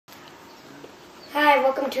Hi,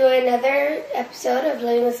 welcome to another episode of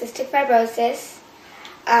Living with Cystic Fibrosis.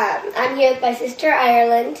 I'm here with my sister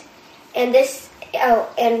Ireland, and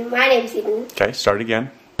and my name's Eden. Okay, start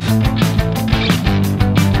again.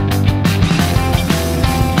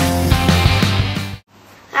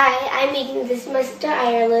 Hi, I'm Eden. This is my sister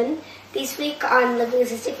Ireland. This week on Living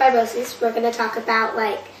with Cystic Fibrosis, we're going to talk about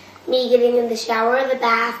me getting in the shower or the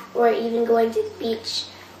bath, or even going to the beach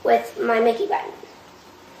with my Mickey button.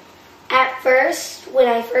 At first, when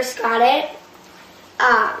I first got it,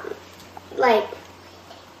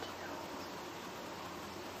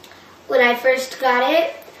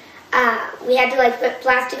 we had to put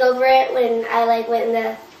plastic over it when I went in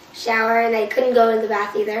the shower, and I couldn't go in the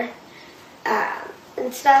bath either,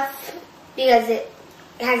 and stuff, because it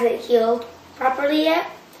hasn't healed properly yet.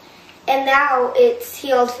 And now it's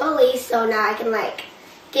healed fully, so now I can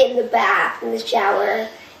get in the bath, in the shower,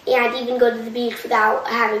 and even go to the beach without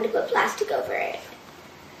having to put plastic over it.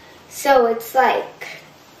 So it's yeah.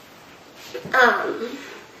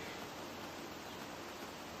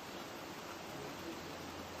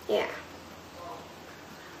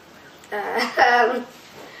 I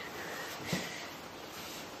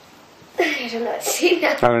don't know what to say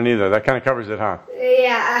now. I don't either. That kind of covers it, huh?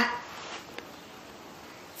 Yeah.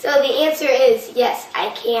 So the answer is yes, I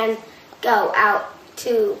can go out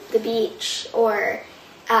to the beach or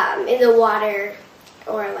in the water,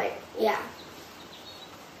 or yeah.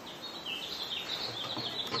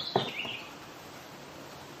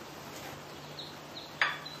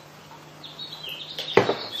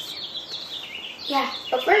 Yeah,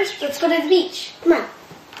 but first, let's go to the beach. Come on.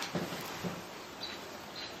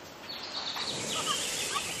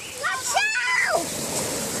 Let's go!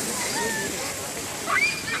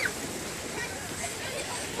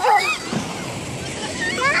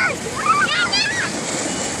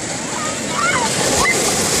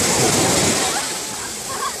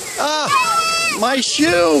 Ah, my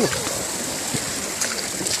shoe!